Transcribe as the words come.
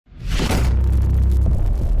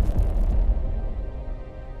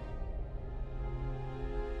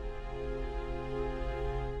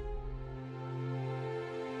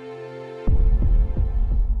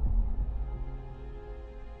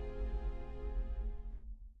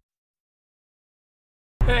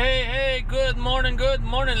Good morning,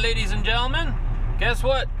 ladies and gentlemen. Guess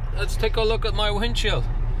what? Let's take a look at my windshield.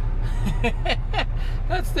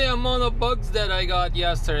 That's the amount of bugs that I got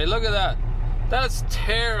yesterday. Look at that. That's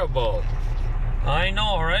terrible. I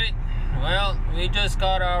know, right? Well, we just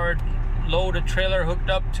got our loaded trailer hooked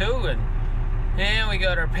up too, and we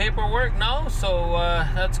got our paperwork now. So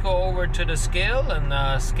let's go over to the scale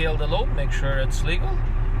and scale the load, make sure it's legal,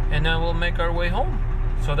 and then we'll make our way home.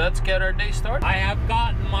 So let's get our day started. I have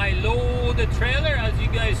gotten my loaded trailer, as you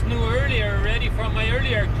guys knew earlier already from my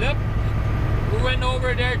earlier clip. We went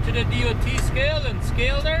over there to the DOT scale and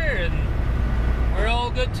scaled her, and we're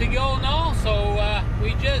all good to go now. So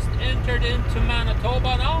we just entered into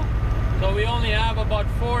Manitoba now. So we only have about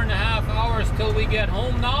 4.5 hours till we get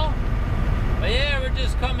home now. But yeah, we're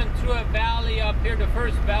just coming through a valley up here, the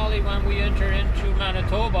first valley when we enter into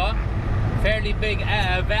Manitoba. Fairly big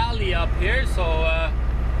valley up here, so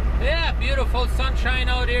yeah, beautiful sunshine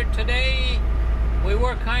out here today. We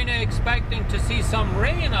were kind of expecting to see some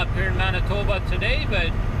rain up here in Manitoba today,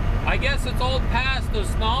 but I guess it's all past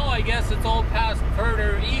us now. I guess it's all past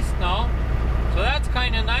further east now, so that's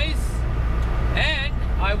kind of nice. And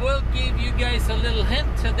I will give you guys a little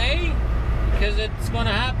hint today, because it's going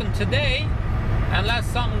to happen today unless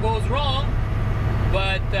something goes wrong.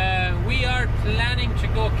 But we are planning to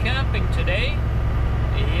go camping today.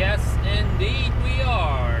 Yes, indeed we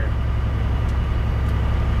are.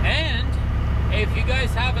 And if you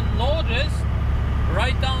guys haven't noticed,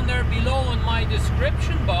 right down there below in my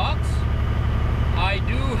description box, I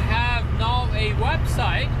do have now a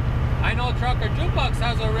website. I know Trucker Jukebox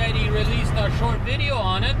has already released a short video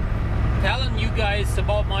on it, telling you guys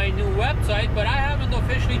about my new website, but I haven't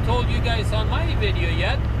officially told you guys on my video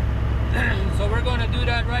yet. So we're going to do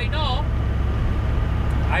that right now.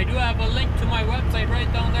 I do have a link to my website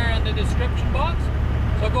right down there in the description box,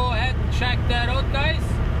 so go ahead and check that out, guys.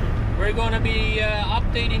 We're going to be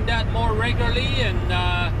updating that more regularly, and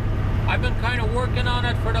I've been kind of working on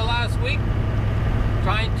it for the last week,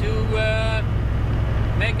 trying to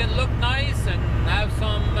make it look nice and have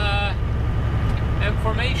some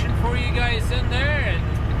information for you guys in there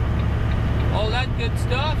and all that good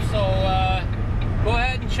stuff. So go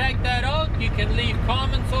ahead and check that out. You can leave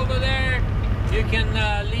comments over there. You can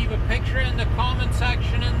leave a picture in the comment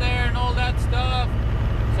section in there and all that stuff.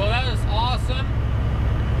 So that is awesome.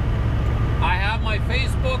 I have my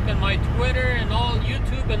Facebook and my Twitter and all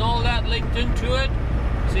YouTube and all that linked into it.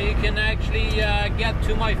 So you can actually get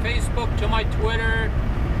to my Facebook, to my Twitter,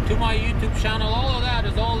 to my YouTube channel. All of that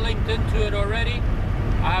is all linked into it already.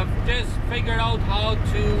 I've just figured out how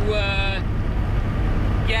to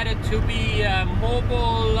get it to be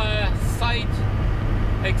mobile site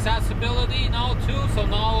accessibility now too. So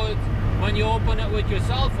now it's, when you open it with your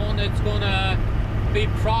cell phone, it's gonna be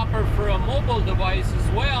proper for a mobile device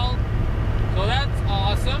as well. So that's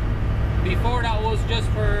awesome. Before that was just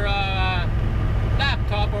for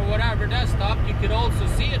laptop or whatever, desktop. You could also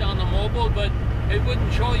see it on the mobile, but it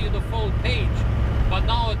wouldn't show you the full page. But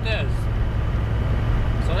now it is.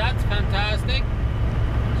 So that's fantastic.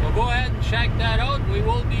 So go ahead and check that out. We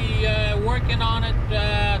will be working on it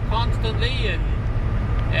constantly,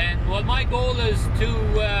 and what my goal is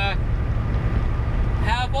to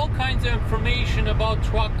have all kinds of information about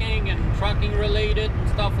trucking and trucking related and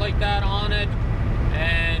stuff like that on it.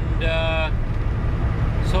 And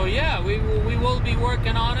so yeah, we will be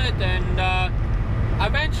working on it, and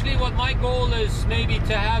eventually what my goal is maybe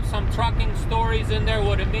to have some trucking stories in there,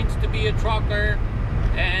 what it means to be a trucker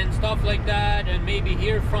and stuff like that, and maybe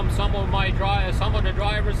hear from some of the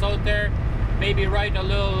drivers out there, maybe write a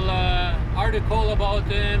little article about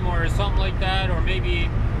them or something like that, or maybe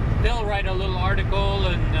they'll write a little article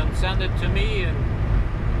and send it to me,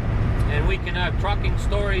 and we can have trucking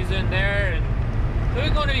stories in there. And so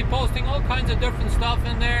we're going to be posting all kinds of different stuff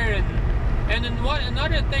in there. And then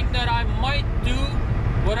another thing that I might do,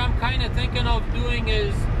 what I'm kind of thinking of doing,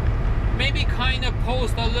 is maybe kind of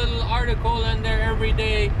post a little article in there every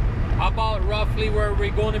day about roughly where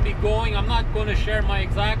we're going to be going. I'm not going to share my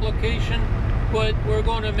exact location, but we're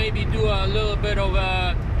going to maybe do a little bit of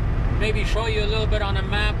maybe show you a little bit on a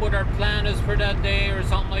map what our plan is for that day or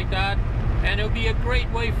something like that. And it'll be a great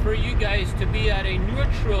way for you guys to be at a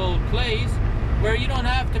neutral place where you don't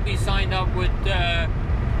have to be signed up with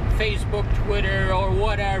Facebook, Twitter, or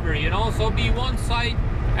whatever, you know. So be one site,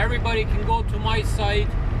 everybody can go to my site,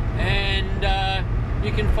 and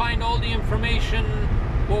you can find all the information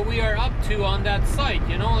what we are up to on that site,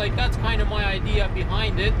 you know. Like, that's kind of my idea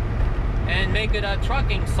behind it, and make it a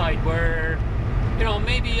trucking site where, you know,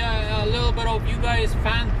 maybe a little bit of you guys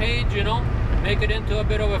fan page, you know, make it into a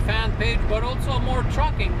bit of a fan page, but also more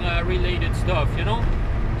trucking related stuff, you know.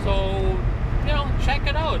 So, you know, check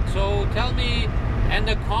it out. So tell me in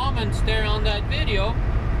the comments there on that video,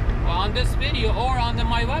 on this video, or on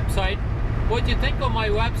my website, what you think of my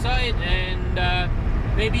website, and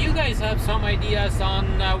maybe you guys have some ideas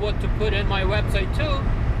on what to put in my website too,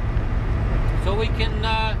 so we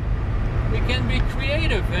can be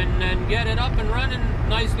creative and get it up and running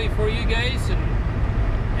nicely for you guys,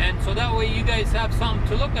 and so that way you guys have something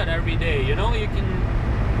to look at every day. You know, you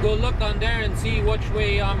can go look on there and see which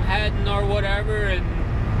way I'm heading or whatever,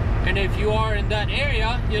 and if you are in that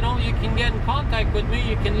area, you know, you can get in contact with me.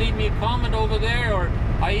 You can leave me a comment over there, or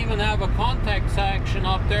I even have a contact section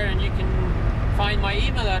up there, and you can find my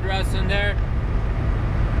email address in there.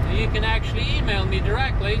 You can actually email me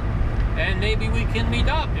directly, and maybe we can meet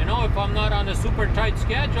up. You know, if I'm not on a super tight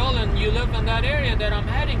schedule and you live in that area that I'm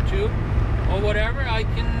heading to or whatever, I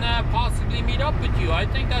can possibly meet up with you. I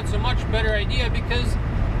think that's a much better idea, because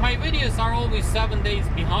my videos are always 7 days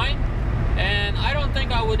behind, and I don't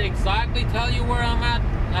think I would exactly tell you where I'm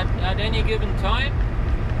at any given time,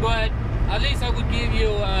 but at least I would give you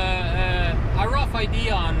a rough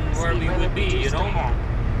idea on where we would be, you know.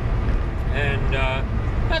 And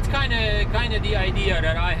that's kind of the idea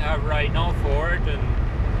that I have right now for it,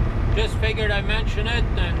 and just figured I mention it,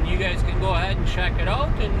 and you guys can go ahead and check it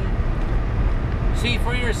out and see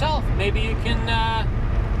for yourself. Maybe you can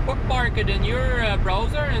bookmark it in your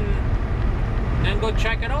browser and then go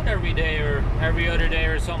check it out every day or every other day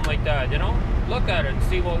or something like that, you know. Look at it and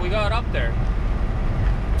see what we got up there.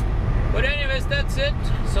 But anyways, that's it.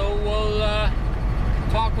 So we'll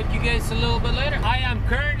talk with you guys a little bit later. I am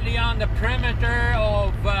currently on the perimeter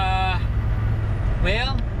of,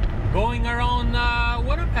 well, going around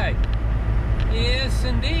Winnipeg. Yes,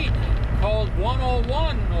 indeed. Called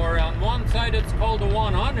 101, or on one side it's called the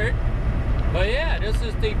 100. But yeah, this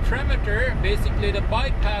is the perimeter, basically the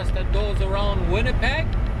bypass that goes around Winnipeg.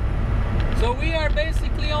 So we are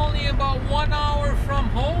basically only about 1 hour from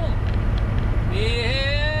home.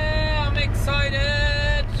 Yeah, I'm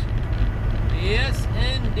excited. Yes,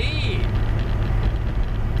 indeed.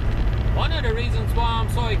 One of the reasons why I'm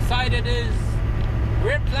so excited is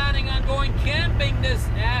we're planning on going camping this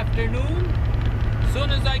afternoon. As soon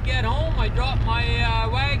as I get home, I drop my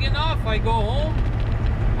wagon off, I go home,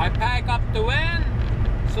 I pack up the van.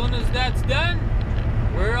 As soon as that's done,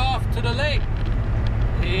 we're off to the lake.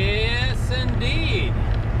 Yes, indeed.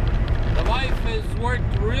 The wife has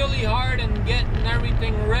worked really hard in getting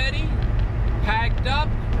everything ready, packed up,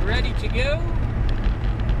 ready to go.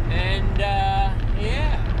 And yeah,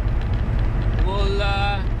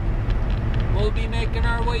 we'll be making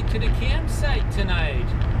our way to the campsite tonight.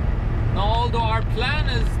 Now, although our plan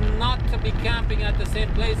is not to be camping at the same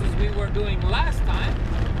place as we were doing last time,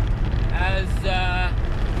 as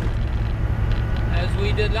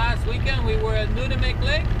we did last weekend, we were at Nudamik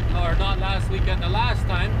Lake, or not last weekend, the last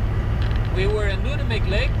time, we were in Nudamik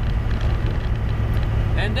Lake,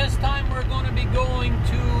 and this time we're going to be going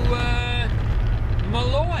to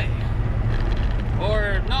Malloy,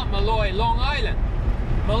 or not Malloy, Long Island.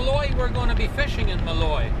 Malloy, we're going to be fishing in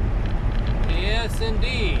Malloy. Yes,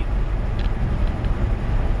 indeed.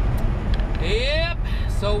 Yep,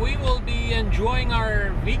 so we will be enjoying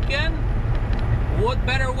our weekend. What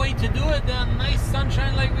better way to do it than nice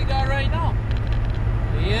sunshine like we got right now?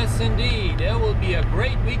 Yes, indeed. It will be a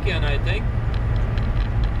great weekend, I think.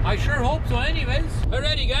 I sure hope so anyways.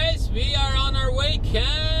 Alrighty guys, we are on our way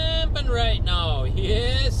camping right now.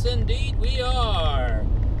 Yes, indeed we are.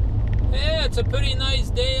 Yeah, it's a pretty nice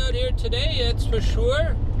day out here today, that's for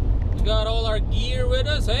sure. We got all our gear with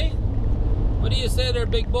us, eh? What do you say there,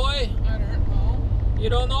 big boy? I don't know. You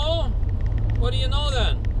don't know? What do you know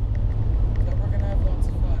then? That we're gonna have lots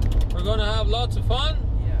of fun. We're gonna have lots of fun?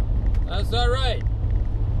 Yeah. That's alright.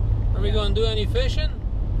 Are we gonna do any fishing?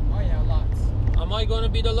 Oh yeah, lots. Am I gonna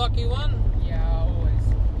be the lucky one? Yeah, always.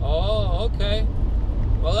 Oh, okay.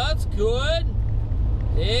 Well, that's good.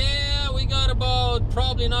 Yeah, we got about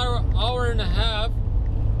probably an hour and a half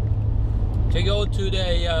to go to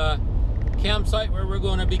the campsite where we're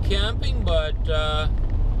going to be camping, but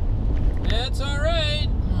that's alright.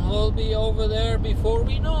 We'll be over there before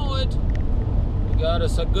we know it. We got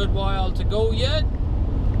us a good while to go yet.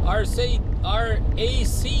 Our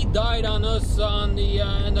AC died on us on the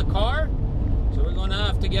in the car, so we're going to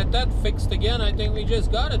have to get that fixed again. I think we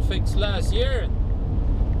just got it fixed last year.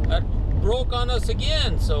 That broke on us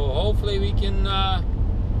again, so hopefully we can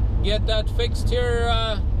get that fixed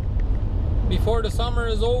here before the summer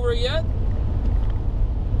is over yet.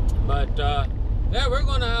 But yeah, we're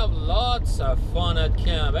gonna have lots of fun at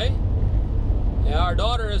camp, eh? Yeah, our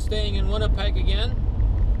daughter is staying in Winnipeg again,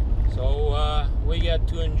 so we get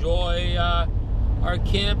to enjoy our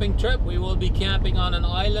camping trip. We will be camping on an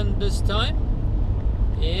island this time.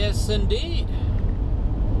 Yes, indeed.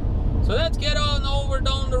 So let's get on over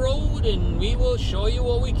down the road and we will show you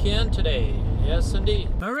what we can today. Yes, indeed.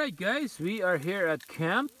 All right, guys, we are here at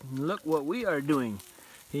camp. Look what we are doing.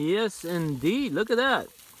 Yes, indeed. Look at that.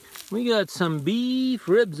 We got some beef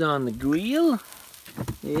ribs on the grill.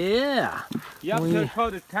 Yeah. You have to show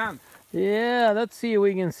the camp. Yeah, let's see if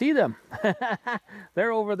we can see them.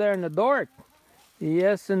 They're over there in the dark.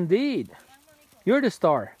 Yes, indeed. You're the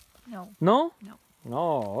star. No. No? No.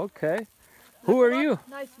 Oh, okay. Who are you?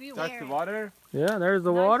 Nice view. That's the water. Yeah, there's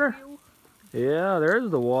the Nice water. view. Yeah,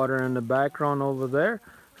 there's the water in the background over there.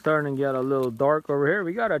 Starting to get a little dark over here.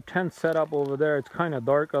 We got a tent set up over there. It's kind of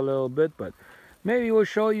dark a little bit, but maybe we'll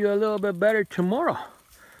show you a little bit better tomorrow.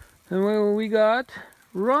 And we got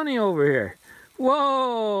Ronnie over here.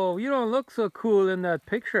 Whoa, you don't look so cool in that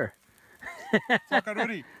picture. Trucker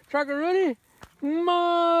Rudi. Trucker Rudi?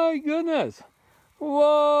 My goodness.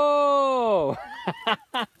 Whoa.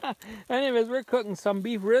 Anyways, we're cooking some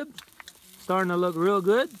beef ribs. Starting to look real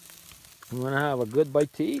good. I'm gonna have a good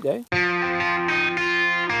bite to eat, eh?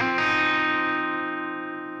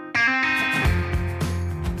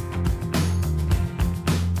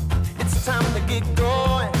 It's time to get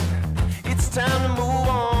going. It's time to move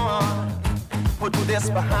on. Put this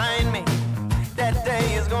behind me. That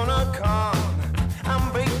day is gonna come.